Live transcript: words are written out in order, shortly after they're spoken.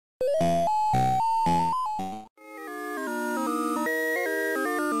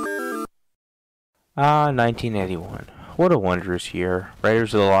1981. What a wondrous year.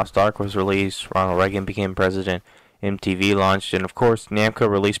 Raiders of the Lost Ark was released, Ronald Reagan became president, MTV launched, and of course, Namco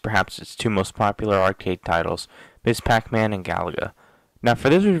released perhaps its two most popular arcade titles, Miss Pac Man and Galaga. Now for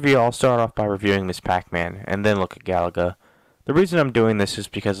this review, I'll start off by reviewing Miss Pac Man, and then look at Galaga. The reason I'm doing this is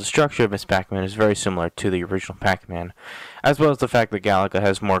because the structure of Miss Pac Man is very similar to the original Pac Man, as well as the fact that Galaga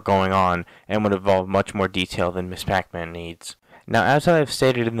has more going on and would involve much more detail than Miss Pac Man needs. Now, as I have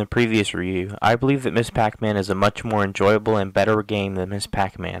stated in the previous review, I believe that Miss Pac Man is a much more enjoyable and better game than Miss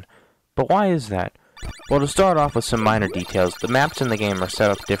Pac Man. But why is that? Well, to start off with some minor details, the maps in the game are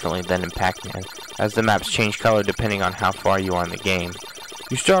set up differently than in Pac Man, as the maps change color depending on how far you are in the game.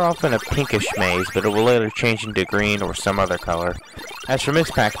 You start off in a pinkish maze, but it will later change into green or some other color. As for Miss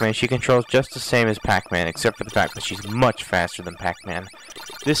Pac Man, she controls just the same as Pac Man, except for the fact that she's much faster than Pac Man.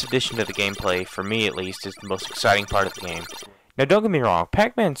 This addition to the gameplay, for me at least, is the most exciting part of the game. Now don't get me wrong,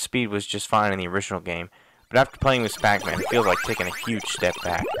 Pac Man's speed was just fine in the original game, but after playing Miss Pac Man, it feels like taking a huge step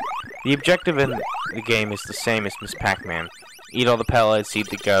back. The objective in the game is the same as Miss Pac Man: eat all the pellets, eat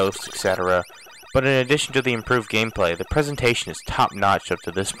the ghosts, etc. But in addition to the improved gameplay, the presentation is top-notch up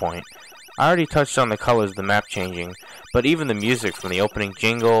to this point. I already touched on the colors of the map changing, but even the music from the opening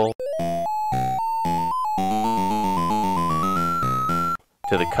jingle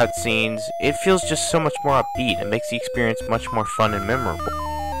to the cutscenes, it feels just so much more upbeat and makes the experience much more fun and memorable.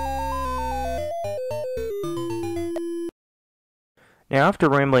 Now, after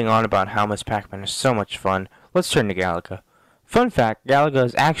rambling on about how Miss Pac Man is so much fun, let's turn to Galaga. Fun fact, Galaga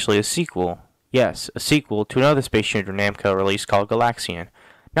is actually a sequel. Yes, a sequel to another space shooter Namco release called Galaxian.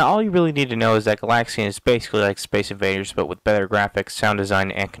 Now, all you really need to know is that Galaxian is basically like Space Invaders, but with better graphics, sound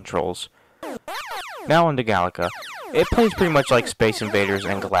design, and controls. Now on to Galaga. It plays pretty much like Space Invaders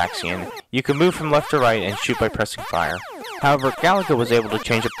and Galaxian. You can move from left to right and shoot by pressing fire. However, Galaga was able to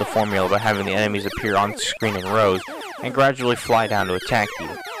change up the formula by having the enemies appear on screen in rows and gradually fly down to attack you.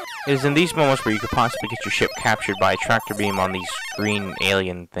 It is in these moments where you could possibly get your ship captured by a tractor beam on these green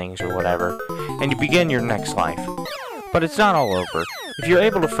alien things or whatever, and you begin your next life. But it's not all over. If you're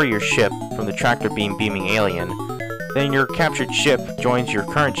able to free your ship from the tractor beam beaming alien, then your captured ship joins your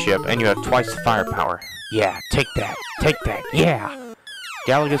current ship and you have twice the firepower. Yeah, take that, yeah!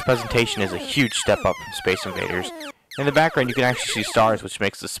 Galaga's presentation is a huge step up from Space Invaders. In the background you can actually see stars, which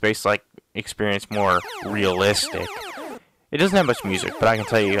makes the space-like experience more realistic. It doesn't have much music, but I can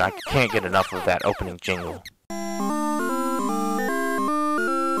tell you I can't get enough of that opening jingle.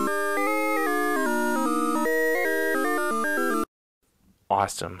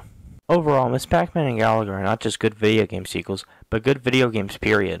 Awesome. Overall, Miss Pac Man and Galaga are not just good video game sequels, but good video games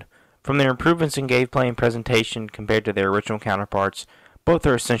period. From their improvements in gameplay and presentation compared to their original counterparts, both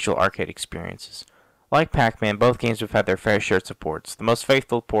are essential arcade experiences. Like Pac Man, both games have had their fair share of ports, the most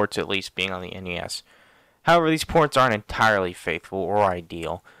faithful ports at least being on the NES. However, these ports aren't entirely faithful or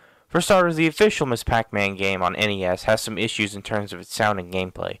ideal. For starters, the official Miss Pac Man game on NES has some issues in terms of its sound and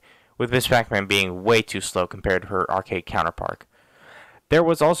gameplay, with Miss Pac Man being way too slow compared to her arcade counterpart. There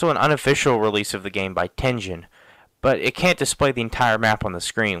was also an unofficial release of the game by Tengen, but it can't display the entire map on the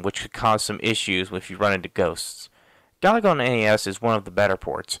screen, which could cause some issues if you run into ghosts. Galaga on NES is one of the better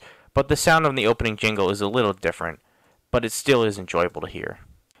ports, but the sound of the opening jingle is a little different, but it still is enjoyable to hear.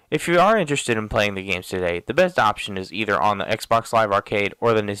 If you are interested in playing the games today, the best option is either on the Xbox Live Arcade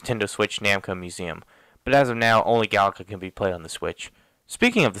or the Nintendo Switch Namco Museum, but as of now, only Galaga can be played on the Switch.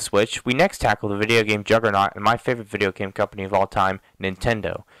 Speaking of the Switch, we next tackle the video game juggernaut and my favorite video game company of all time,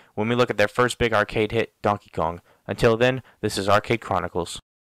 Nintendo, when we look at their first big arcade hit, Donkey Kong. Until then, this is Arcade Chronicles.